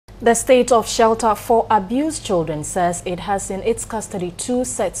The State of Shelter for Abused Children says it has in its custody 2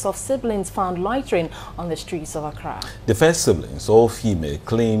 sets of siblings found loitering on the streets of Accra. The first siblings, all female,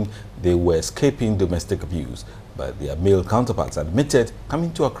 claim they were escaping domestic abuse, but their male counterparts admitted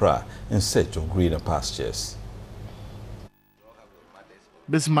coming to Accra in search of greener pastures.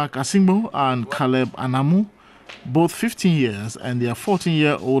 Bismarck Asimbo and Caleb Anamu, both 15 years, and their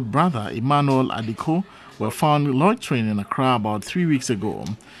 14-year-old brother Emmanuel Adiko were found loitering in Accra about 3 weeks ago.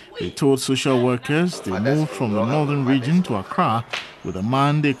 They told social workers they moved from the northern region to Accra with a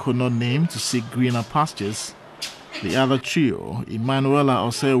man they could not name to seek greener pastures. The other trio, Emmanuela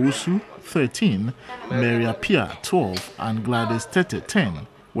Osewusu, 13, Mary Apia, 12, and Gladys Tete, 10,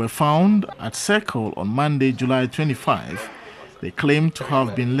 were found at Circle on Monday, July 25. They claim to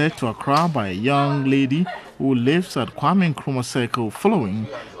have been led to Accra by a young lady who lives at Kwame Nkrumah Circle following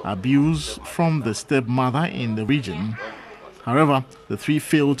abuse from the stepmother in the region. However, the 3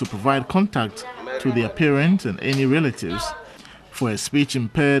 failed to provide contact to their parents and any relatives. For a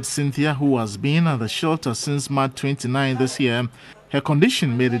speech-impaired Cynthia, who has been at the shelter since March 29 this year, her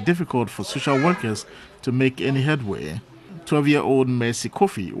condition made it difficult for social workers to make any headway. 12-year-old Mercy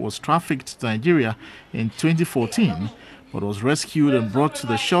Kofi was trafficked to Nigeria in 2014, but was rescued and brought to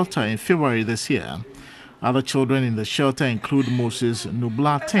the shelter in February this year. Other children in the shelter include Moses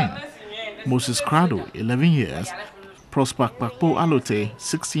Nubla, 10, Moses Krado, 11 years, Prosper Kpakpo Alote,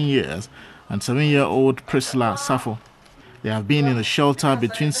 16 years, and 7-year-old Priscilla Safo. They have been in the shelter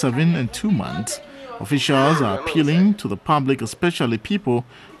between 7 and 2 months. Officials are appealing to the public, especially people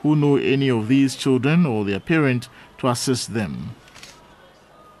who know any of these children or their parent, to assist them.